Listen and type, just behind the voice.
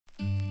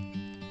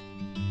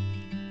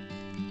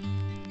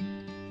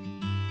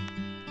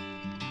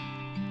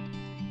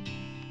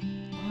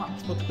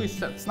tillsammans på ett schysst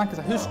sätt. Snacka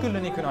så här, hur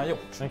skulle ni kunna ha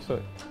gjort?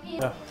 Exakt.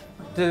 Ja.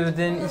 Du,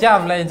 din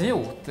jävla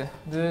idiot.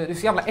 Du är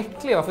så jävla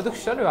äcklig, varför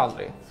duschar du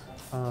aldrig?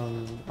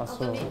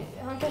 Alltså,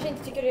 han kanske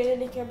inte tycker det är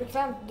lika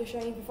bekvämt att duscha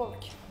inför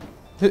folk.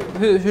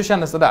 Hur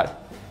kändes det där?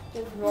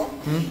 Jättebra.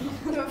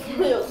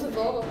 Jag så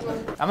bra.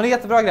 Ja, men det är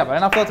jättebra grabbar,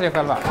 en applåd till er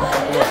själva.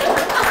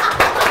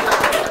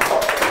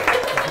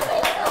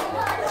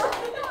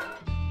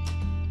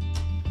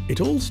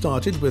 It all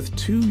started with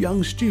 2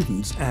 young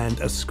students and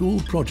a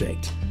school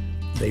project.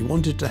 They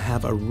wanted to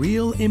have a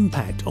real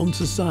impact on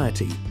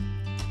society.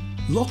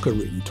 Locker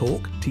Room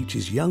Talk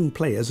teaches young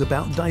players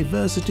about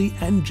diversity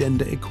and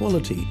gender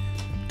equality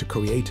to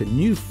create a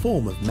new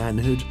form of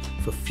manhood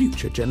for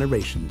future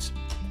generations.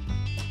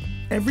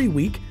 Every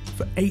week,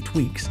 for 8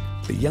 weeks,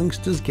 the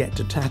youngsters get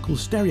to tackle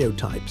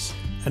stereotypes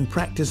and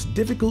practice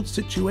difficult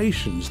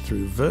situations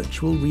through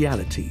virtual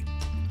reality.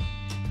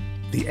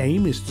 The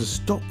aim is to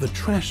stop the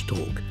trash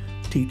talk,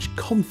 teach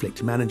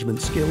conflict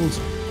management skills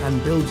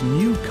and build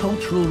new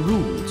cultural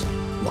rules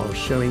while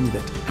showing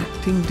that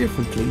acting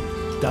differently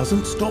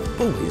doesn't stop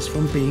boys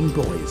from being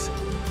boys.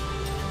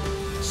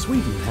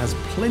 Sweden has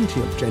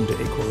plenty of gender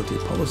equality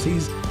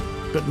policies,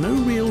 but no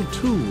real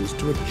tools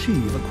to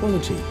achieve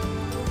equality.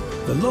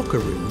 The Locker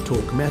Room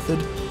Talk method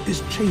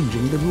is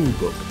changing the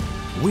rulebook,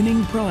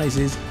 winning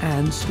prizes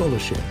and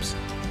scholarships.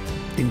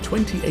 In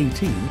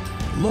 2018,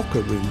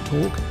 Locker Room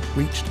Talk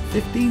reached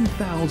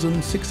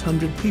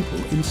 15,600 people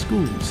in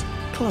schools,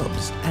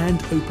 clubs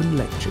and open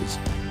lectures.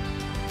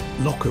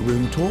 Locker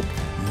Room Talk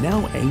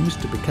now aims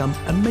to become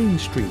a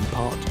mainstream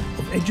part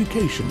of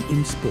education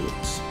in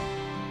sports.